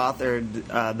recently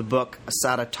authored the book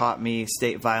Assata Taught Me: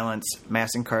 State Violence,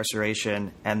 Mass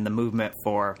Incarceration, and the Movement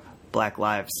for Black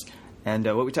Lives. And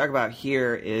what we talk about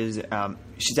here is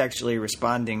she's actually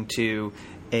responding to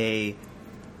a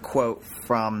quote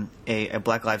from a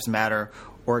Black Lives Matter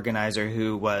organizer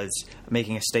who was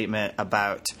making a statement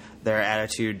about their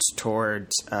attitudes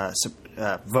towards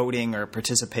voting or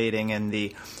participating in the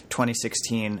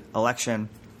 2016 election.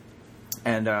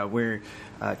 And we're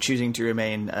choosing to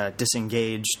remain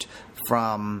disengaged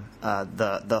from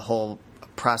the whole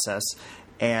process.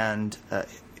 And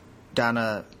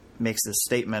Donna makes this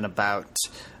statement about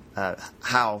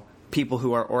how people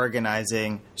who are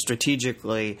organizing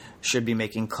strategically should be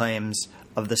making claims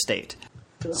of the state.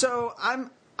 So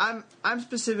I'm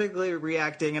specifically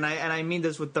reacting, and I mean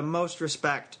this with the most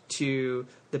respect to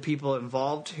the people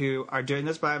involved who are doing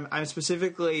this, but I'm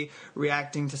specifically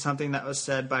reacting to something that was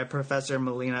said by Professor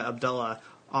Melina Abdullah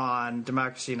on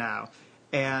Democracy Now!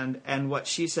 And what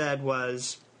she said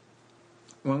was,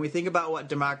 when we think about what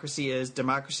democracy is,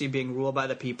 democracy being ruled by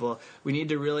the people, we need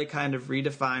to really kind of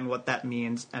redefine what that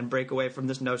means and break away from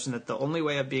this notion that the only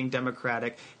way of being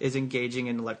democratic is engaging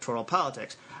in electoral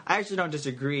politics. I actually don't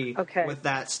disagree with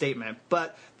that statement.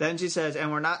 But then she says,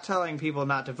 and we're not telling people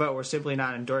not to vote, we're simply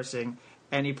not endorsing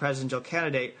any presidential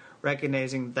candidate,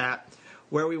 recognizing that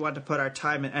where we want to put our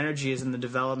time and energy is in the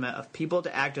development of people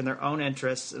to act in their own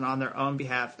interests and on their own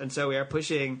behalf. And so we are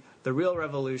pushing the real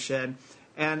revolution.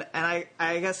 And I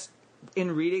guess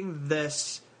in reading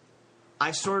this,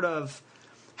 I sort of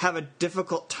have a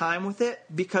difficult time with it,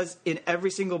 because in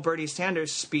every single Bernie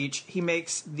Sanders speech, he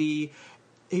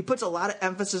puts a lot of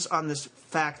emphasis on this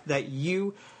fact that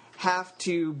you have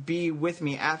to be with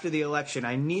me after the election.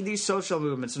 I need these social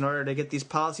movements in order to get these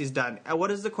policies done. And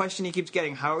what is the question he keeps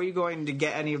getting? How are you going to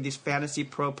get any of these fantasy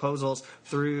proposals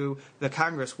through the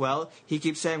Congress? Well, he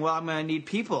keeps saying, well, I'm going to need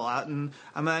people out, and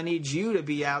I'm going to need you to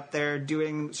be out there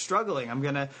struggling. I'm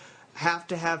going to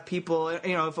have people,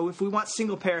 if we want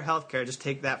single-payer health care, just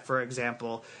take that for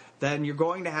example, then you're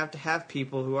going to have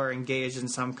people who are engaged in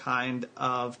some kind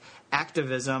of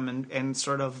activism and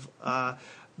sort of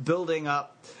building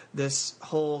up this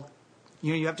whole,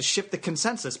 you have to shift the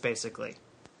consensus, basically.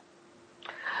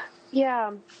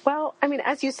 Yeah. Well, I mean,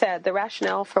 as you said, the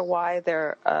rationale for why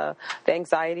the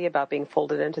anxiety about being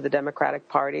folded into the Democratic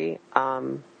Party,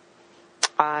 there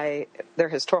are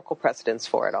historical precedents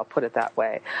for it, I'll put it that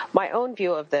way. My own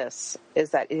view of this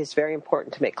is that it is very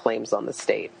important to make claims on the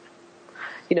state.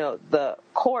 The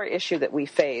core issue that we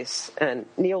face, and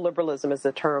neoliberalism is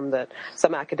a term that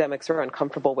some academics are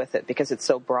uncomfortable with it because it's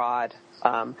so broad.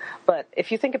 But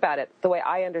if you think about it, the way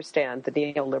I understand the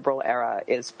neoliberal era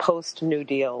is post-New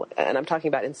Deal, and I'm talking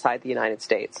about inside the United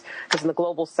States. Because in the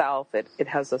global South, it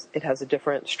has a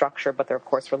different structure, but they're of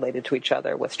course related to each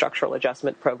other with structural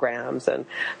adjustment programs and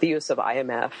the use of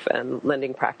IMF and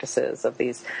lending practices of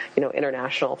these,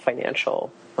 international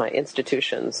financial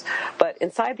institutions. But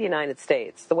inside the United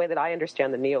States, that's the way that I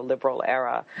understand the neoliberal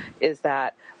era, is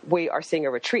that we are seeing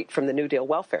a retreat from the New Deal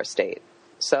welfare state.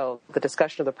 So the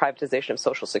discussion of the privatization of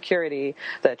Social Security,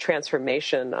 the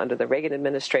transformation under the Reagan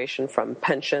administration from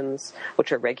pensions,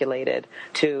 which are regulated,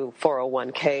 to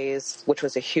 401ks, which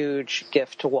was a huge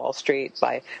gift to Wall Street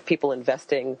by people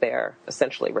investing their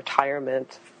essentially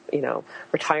retirement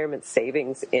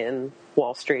savings in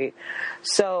Wall Street.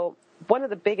 So one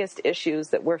of the biggest issues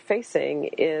that we're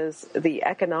facing is the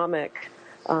economic,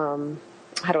 how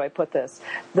do I put this?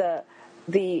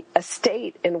 The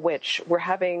estate in which we're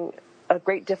having a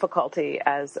great difficulty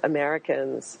as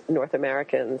Americans, North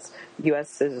Americans, U.S.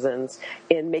 citizens,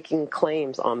 in making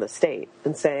claims on the state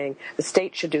and saying the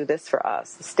state should do this for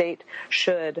us. The state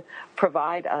should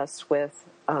provide us with,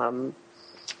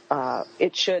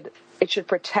 it should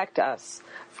protect us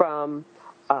from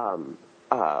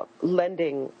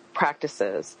lending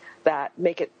practices that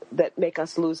make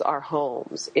us lose our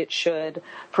homes. It should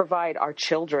provide our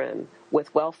children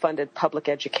with well-funded public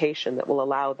education that will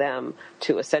allow them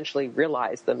to essentially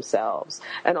realize themselves.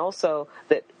 And also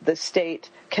that the state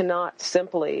cannot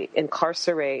simply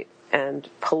incarcerate and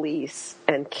police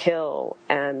and kill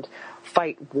and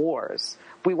fight wars.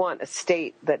 We want a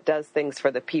state that does things for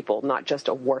the people, not just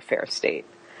a warfare state.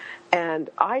 And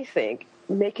I think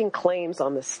making claims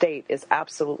on the state is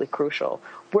absolutely crucial.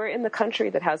 We're in the country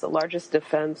that has the largest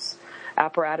defense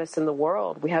apparatus in the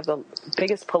world. We have the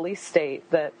biggest police state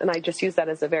and I just use that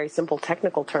as a very simple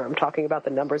technical term, talking about the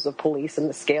numbers of police and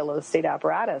the scale of the state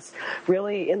apparatus,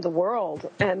 really in the world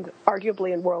and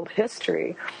arguably in world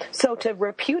history. So to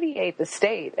repudiate the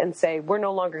state and say we're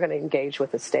no longer going to engage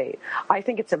with the state, I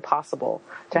think it's impossible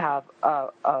to have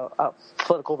a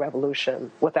political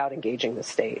revolution without engaging the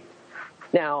state.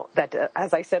 Now, that,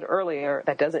 as I said earlier,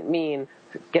 that doesn't mean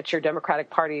get your Democratic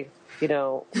Party,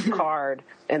 card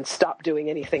and stop doing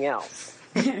anything else.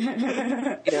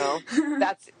 That's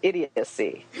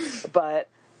idiocy. But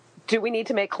do we need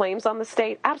to make claims on the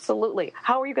state? Absolutely.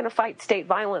 How are you going to fight state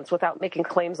violence without making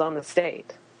claims on the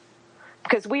state?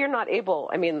 Because we are not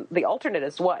able, the alternate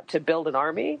is what? To build an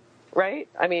army? Right?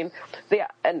 And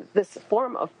this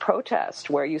form of protest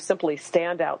where you simply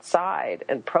stand outside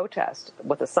and protest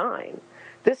with a sign,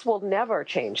 this will never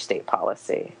change state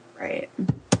policy. Right.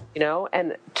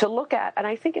 And to look at, and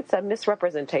I think it's a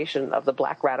misrepresentation of the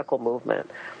Black radical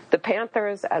movement. The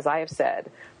Panthers, as I have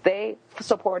said, they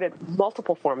supported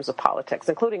multiple forms of politics,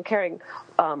 including carrying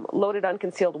loaded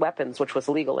unconcealed weapons, which was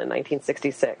legal in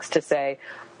 1966, to say,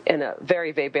 in a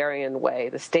very Weberian way,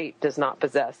 the state does not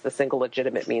possess the single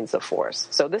legitimate means of force.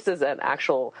 So this is an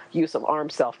actual use of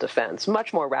armed self-defense,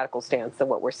 much more radical stance than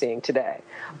what we're seeing today.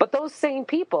 But those same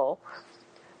people,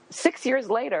 6 years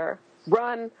later,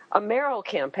 run a mayoral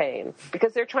campaign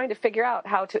because they're trying to figure out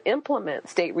how to implement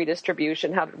state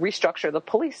redistribution, how to restructure the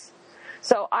police.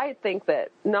 So I think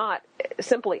that not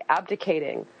simply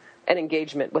abdicating an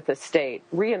engagement with the state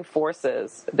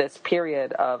reinforces this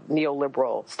period of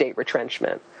neoliberal state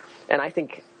retrenchment. And I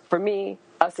think, for me,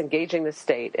 us engaging the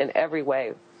state in every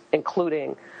way,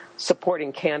 including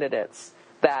supporting candidates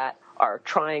that are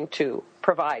trying to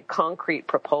provide concrete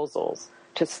proposals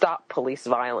to stop police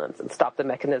violence and stop the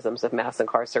mechanisms of mass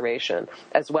incarceration,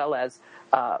 as well as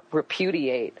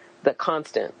repudiate the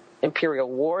constant imperial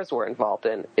wars we're involved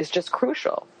in, is just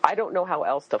crucial. I don't know how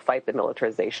else to fight the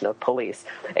militarization of police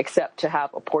except to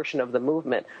have a portion of the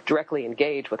movement directly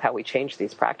engage with how we change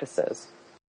these practices.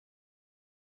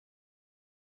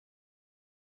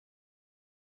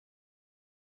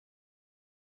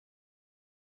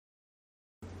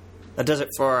 That does it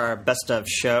for our Best Of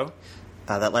show.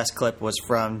 That last clip was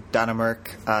from Donna Merck.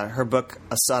 Her book,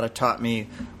 Assata Taught Me,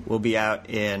 will be out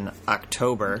in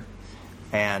October,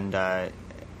 and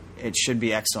it should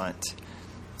be excellent.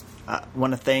 I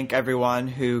want to thank everyone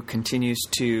who continues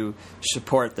to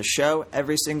support the show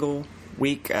every single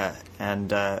week,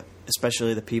 and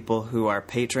especially the people who are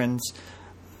patrons.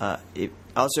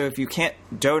 Also, if you can't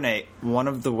donate, one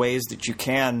of the ways that you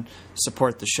can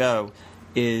support the show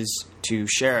is to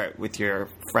share it with your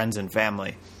friends and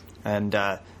family. And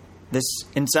this,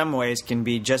 in some ways, can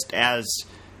be just as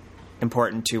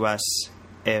important to us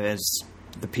as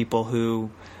the people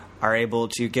who are able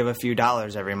to give a few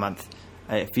dollars every month.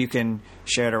 If you can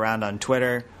share it around on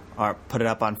Twitter or put it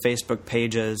up on Facebook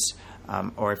pages,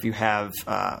 or if you have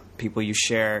people you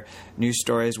share news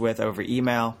stories with over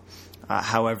email,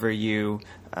 however you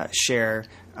share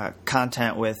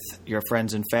content with your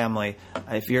friends and family.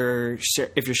 If you're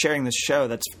sharing this show,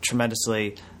 that's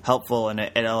tremendously helpful, and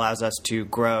it allows us to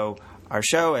grow our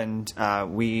show, and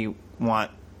we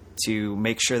want to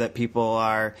make sure that people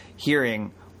are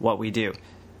hearing what we do.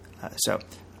 So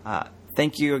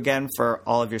Thank you again for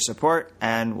all of your support,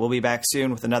 and we'll be back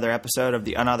soon with another episode of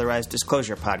the Unauthorized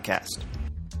Disclosure Podcast.